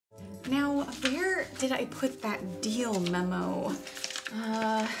did I put that deal memo?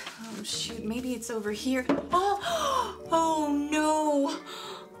 Oh shoot, maybe it's over here. Oh no.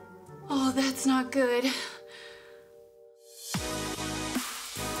 Oh, that's not good.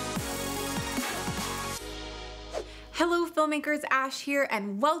 Hello filmmakers, Ash here,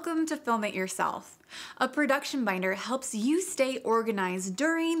 and welcome to Film It Yourself. A production binder helps you stay organized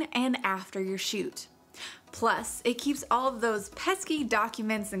during and after your shoot. Plus, it keeps all of those pesky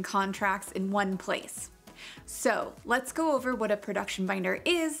documents and contracts in one place. So, let's go over what a production binder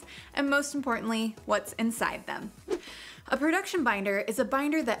is, and most importantly, what's inside them. A production binder is a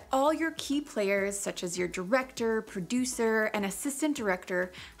binder that all your key players, such as your director, producer, and assistant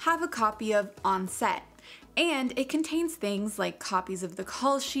director, have a copy of on set. And it contains things like copies of the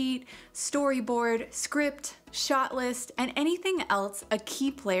call sheet, storyboard, script, shot list, and anything else a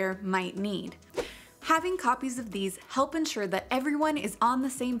key player might need. Having copies of these help ensure that everyone is on the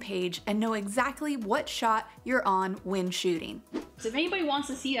same page and know exactly what shot you're on when shooting. So if anybody wants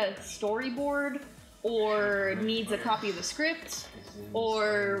to see a storyboard or needs a copy of the script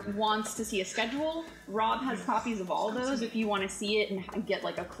or wants to see a schedule, Rob has copies of all those if you want to see it and get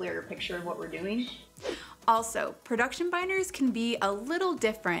like a clearer picture of what we're doing. Also, production binders can be a little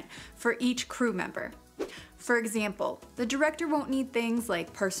different for each crew member. For example, the director won't need things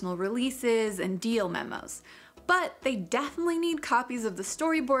like personal releases and deal memos, but they definitely need copies of the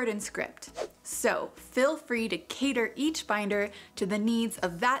storyboard and script. So feel free to cater each binder to the needs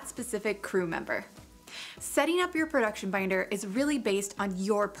of that specific crew member. Setting up your production binder is really based on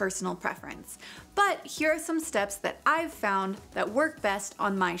your personal preference, but here are some steps that I've found that work best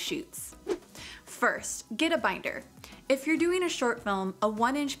on my shoots. First, get a binder. If you're doing a short film, a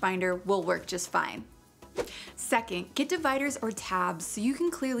 1-inch binder will work just fine. Second, get dividers or tabs so you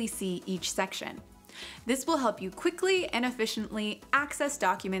can clearly see each section. This will help you quickly and efficiently access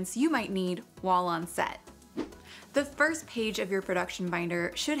documents you might need while on set. The first page of your production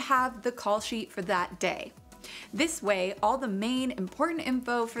binder should have the call sheet for that day. This way, all the main important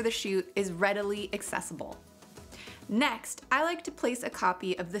info for the shoot is readily accessible. Next, I like to place a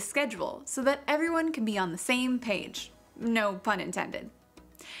copy of the schedule so that everyone can be on the same page. No pun intended.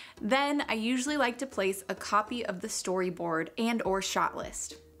 Then I usually like to place a copy of the storyboard and/or shot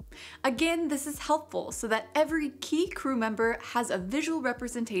list. Again, this is helpful so that every key crew member has a visual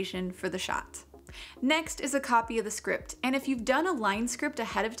representation for the shot. Next is a copy of the script, and if you've done a line script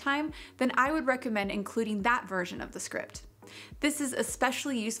ahead of time, then I would recommend including that version of the script. This is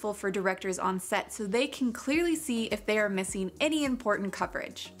especially useful for directors on set so they can clearly see if they are missing any important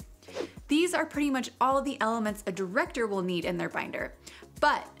coverage. These are pretty much all the elements a director will need in their binder,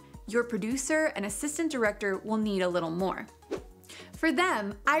 but your producer and assistant director will need a little more. For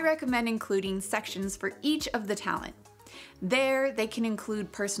them, I recommend including sections for each of the talent. There, they can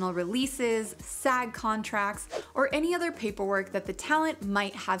include personal releases, SAG contracts, or any other paperwork that the talent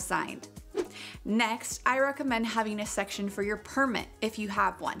might have signed. Next, I recommend having a section for your permit if you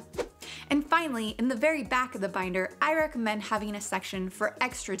have one. And finally, in the very back of the binder, I recommend having a section for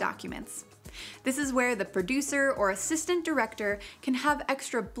extra documents. This is where the producer or assistant director can have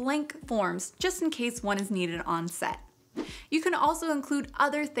extra blank forms just in case one is needed on set. You can also include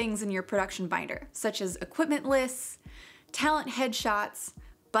other things in your production binder, such as equipment lists, talent headshots,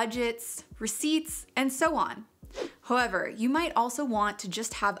 budgets, receipts, and so on. However, you might also want to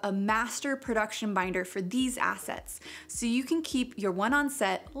just have a master production binder for these assets, so you can keep your one on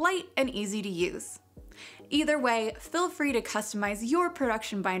set light and easy to use. Either way, feel free to customize your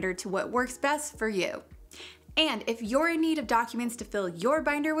production binder to what works best for you. And if you're in need of documents to fill your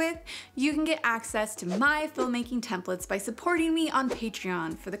binder with, you can get access to my filmmaking templates by supporting me on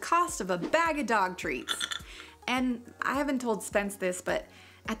Patreon for the cost of a bag of dog treats. And I haven't told Spence this, but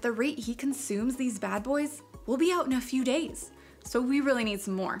at the rate he consumes these bad boys, we'll be out in a few days. So we really need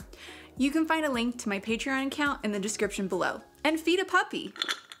some more. You can find a link to my Patreon account in the description below. And feed a puppy.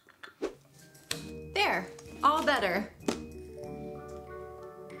 There, all better.